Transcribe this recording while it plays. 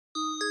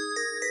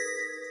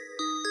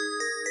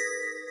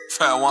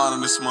Fat Juan in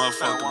this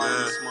motherfucker,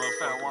 man.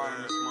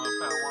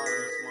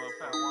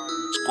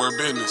 Square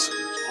business.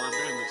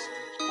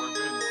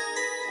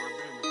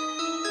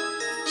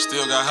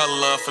 Still got hella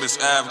love for this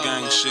Av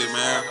gang shit,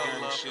 man.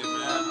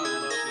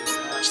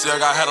 Still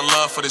got hella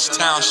love for this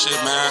town shit,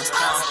 man.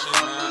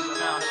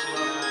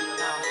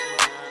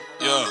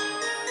 Yeah.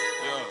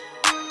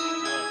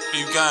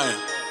 Peep gang.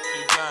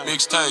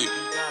 MixTape.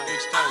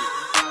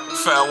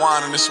 Fat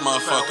Juan in this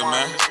motherfucker,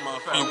 man.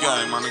 Peep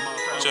gang, my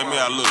nigga. Check me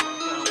out, look.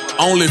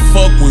 Only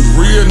fuck with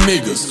real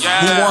niggas.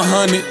 Who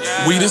 100,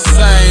 we the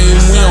same.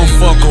 We don't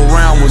fuck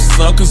around with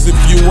suckers. If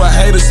you a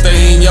hater,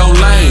 stay in your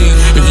lane.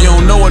 If you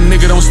don't know a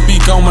nigga, don't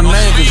speak on my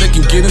name, cause they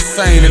can get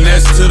insane, and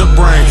that's to the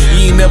brain.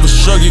 You ain't never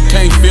shrug, you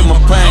can't feel my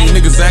pain.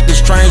 Niggas acting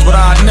strange, but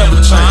I never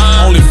change.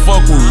 Only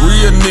fuck with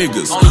real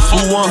niggas. Who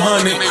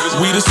 100,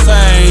 we the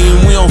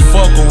same. We don't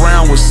fuck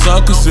around with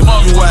suckers. If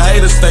you a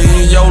hater, stay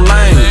in your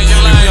lane.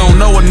 If you don't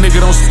know a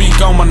nigga, don't speak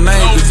on my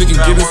name, cause it can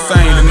get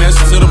insane, and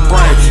that's to the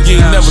brain. You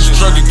ain't never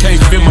shrug, you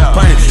can't feel my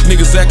pain.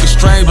 Niggas acting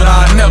strange, but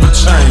I never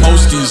change.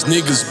 Most these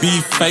niggas be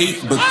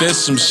fake, but there's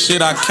some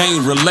shit I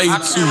can't relate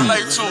to.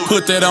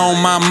 Put that on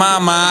my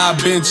mama,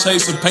 I've been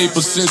chasing paper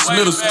since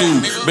middle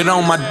school. Been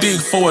on my dick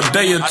for a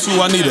day or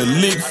two, I need a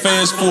lick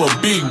fast for a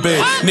big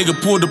bag. Nigga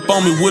pulled up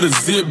on me with a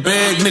zip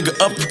bag, nigga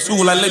up the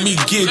tool, like let me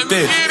get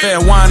that.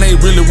 Fat Juan ain't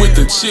really with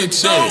the chit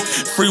chat.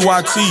 Free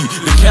YT,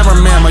 the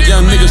cameraman, my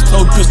young niggas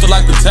told pistol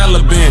like the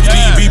Taliban.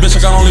 BB, bitch, I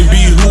can only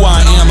be who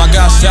I am. I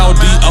got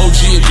Saudi,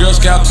 OG, and Girl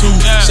Scout too.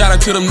 Shout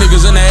out to them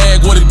niggas in the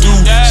ag, what it do?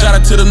 Shout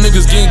out to them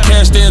niggas getting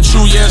cash, staying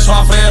true. Yeah, it's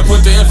hard for that,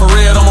 put the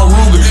infrared on my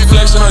Ruger.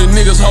 Flexing on these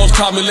niggas, hoes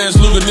call me last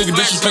Luger. Nigga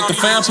disrespect the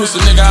fam, pussy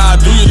nigga, how I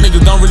do you?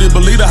 Niggas don't really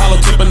believe the hollow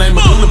tip and name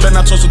of Lula. Better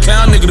not trust a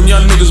town, nigga, them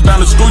young niggas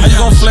bound to screw you.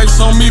 How you gon'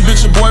 flex on me,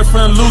 bitch, your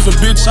boyfriend loser?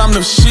 Bitch, I'm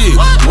the shit.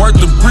 Worth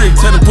the brick,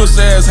 tell the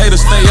pussy ass hater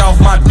stay off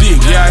my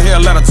dick. Yeah, I hear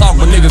a lot of talk,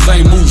 but niggas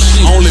ain't move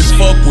shit. Only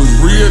fuck with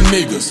real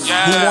niggas.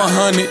 Who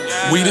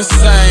 100, we the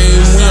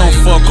same. We don't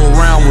fuck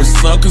around with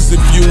suckers.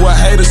 If you a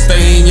hater,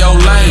 stay in your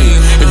lane.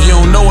 If you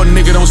don't know a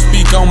nigga, don't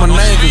speak on my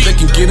name, cause they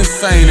can get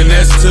insane, and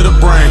that's to the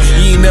brain.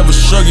 You ain't never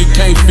shrug, you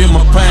can't feel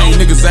my pain.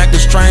 Niggas acting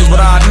strange,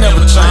 but I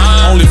never change.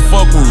 Only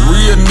fuck with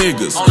real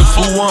niggas.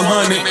 Who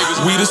 100,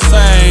 we the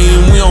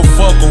same. We don't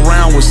fuck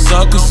around with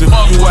suckers. If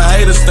you a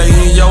hater, stay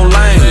in your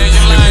lane.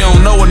 If you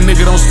don't know a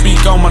nigga, don't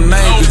speak on my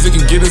name, cause it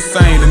can get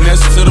insane, and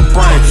that's to the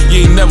brain.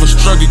 You ain't never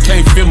shrug, you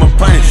can't feel my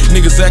pain.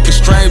 Niggas acting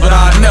strange, but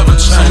I never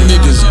change. Some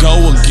niggas go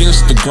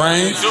against the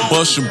grain,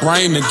 bust your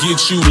brain to get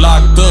you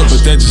locked up,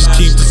 but that just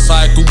keep the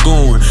cycle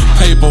going.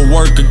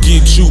 Paperwork will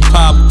get you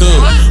popped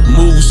up.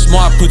 Move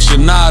smart, put your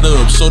knot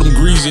up, so them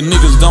greasy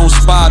niggas don't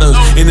spot us.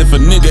 And if a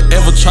nigga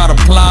ever try to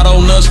plot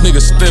on us, nigga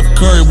Steph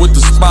Curry with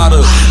the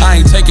spotter. I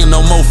ain't taking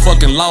no more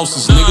fucking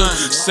losses, nigga.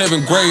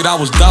 7th grade, I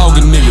was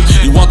dogging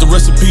niggas. You want the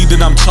recipe,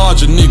 then I'm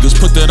charging niggas.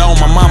 Put that on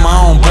my mama, I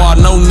don't bar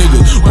no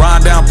niggas.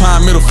 Ride down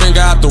Pine, middle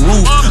finger out the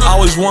roof.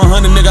 Always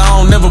 100, nigga,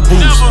 I don't never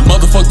boost.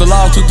 Motherfuck the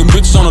law, took them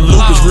bitches on the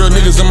loop. It's real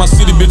niggas in my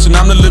city, bitch, and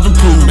I'm the living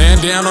proof. Man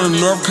down on the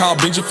north, call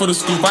benching for the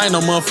scoop. I ain't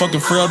no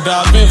motherfucking frail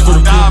dog, been for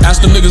the coup.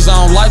 Ask them niggas I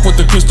don't like what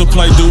the pistol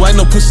play do. Ain't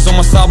no pussies on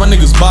my side, my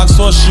niggas box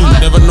or shoot.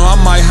 Never know, I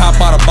might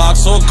hop out a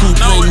box or a coupe.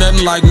 You ain't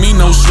nothing like me,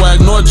 no swag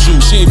nor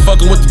juice. She ain't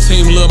fucking with the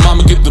team, lil'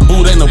 mama get the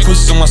boot. Ain't no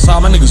pussies on my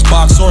side, my niggas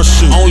box or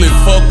shoot. Only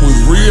fuck with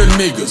real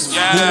niggas.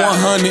 Who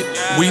 100,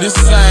 we the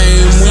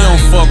same. We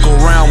don't fuck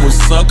around with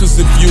suckers.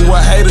 If you a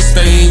hater,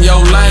 stay in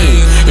your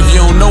lane. If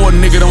you don't know a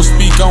nigga, don't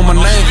speak on my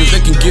name, cause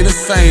they can get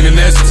insane, and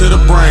that's to the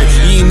brain.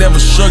 You ain't never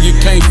shrug, you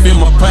can't feel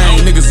my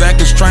pain. Niggas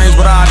acting strange,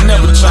 but I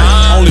never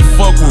change. Only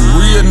fuck with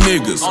real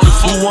niggas.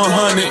 Who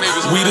 100,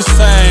 we the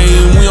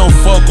same. We don't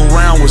fuck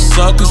around with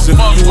suckers. If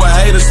you a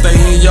hater, stay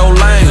in your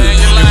lane.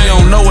 If you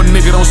don't know a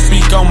nigga, don't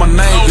speak on my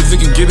name, cause it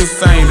can get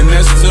insane, and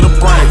that's to the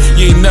brain.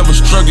 You ain't never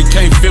shrug, you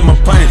can't feel my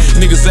pain.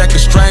 Niggas acting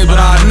strange, but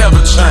I never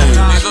change.